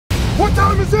What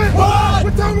time is it?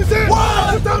 What time is it?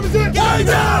 What time is it? Game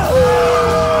time!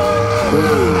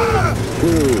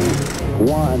 3,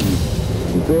 2, 1,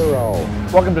 0.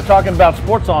 Welcome to Talking About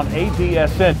Sports on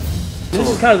ADSN. This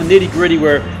is kind of the nitty-gritty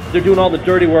where they're doing all the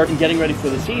dirty work and getting ready for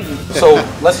the season. So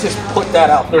let's just put that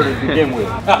out there to begin with.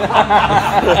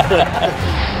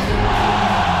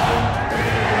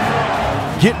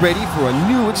 Get ready for a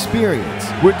new experience.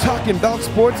 We're talking about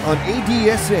sports on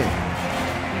ADSN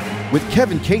with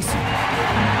Kevin Casey,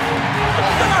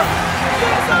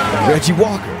 Reggie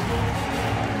Walker,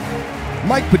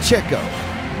 Mike Pacheco,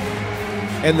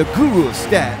 and the guru of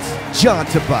stats, John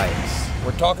Tobias.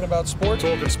 We're talking about sports.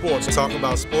 Talking sports. We're talking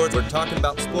about sports. We're talking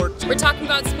about sports. We're talking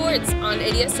about sports on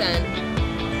ADSN.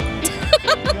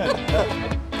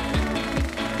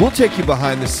 We'll take you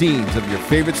behind the scenes of your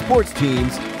favorite sports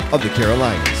teams of the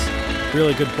Carolinas.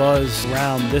 Really good buzz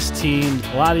around this team.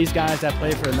 A lot of these guys that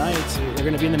play for the Knights, they're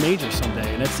going to be in the majors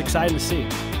someday, and it's exciting to see.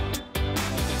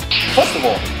 First of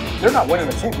all, they're not winning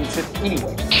the championship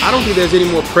anyway. I don't think there's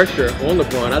any more pressure on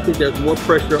LeBron. I think there's more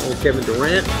pressure on Kevin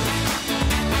Durant.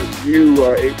 If you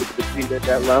are able to compete at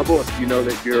that level, you know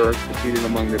that you're competing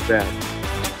among the best.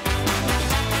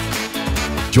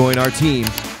 Join our team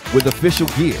with official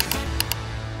gear.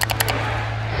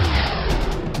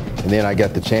 And then I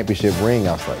got the championship ring.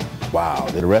 I was like, wow,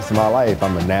 the rest of my life,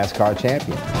 I'm a NASCAR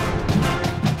champion.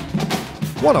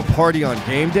 Want to party on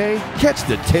game day? Catch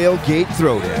the Tailgate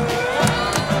Throwdown.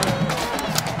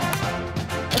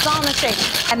 It's all in the shape.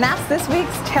 And that's this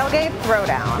week's Tailgate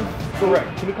Throwdown.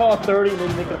 Correct. Can we call it 30 and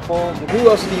maybe make it a full? Who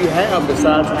else do you have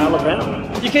besides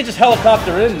Alabama? You can't just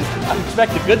helicopter in and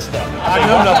expect the good stuff. I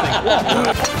know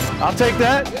nothing. I'll take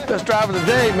that. Best driver of the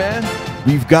day, man.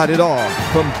 We've got it all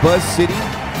from Buzz City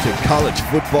to college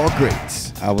football greats.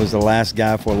 I was the last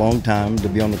guy for a long time to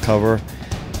be on the cover,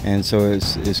 and so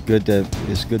it's good to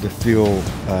feel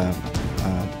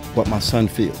what my son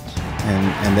feels,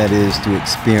 and that is to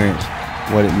experience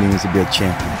what it means to be a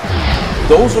champion.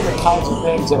 Those are the kinds of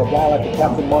things that a guy like a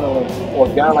Captain Munnerlyn or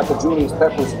a guy like a Julius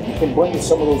Peppers can bring to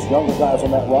some of those younger guys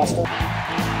on that roster.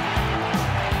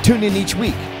 Tune in each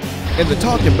week, and the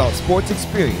Talking About Sports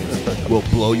experience will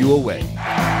blow you away.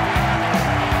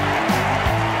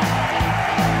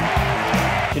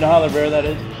 You know how rare that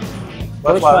is?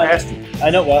 That's why I asked you. I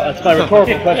know, well, that's my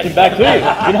rhetorical question back to you.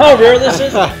 You know how rare this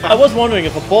is? I was wondering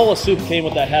if a bowl of soup came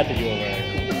with that hat that you were wearing.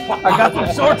 I got some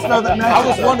shorts though that match. I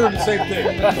was wondering the same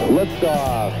thing.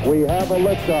 Liftoff. We have a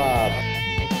liftoff.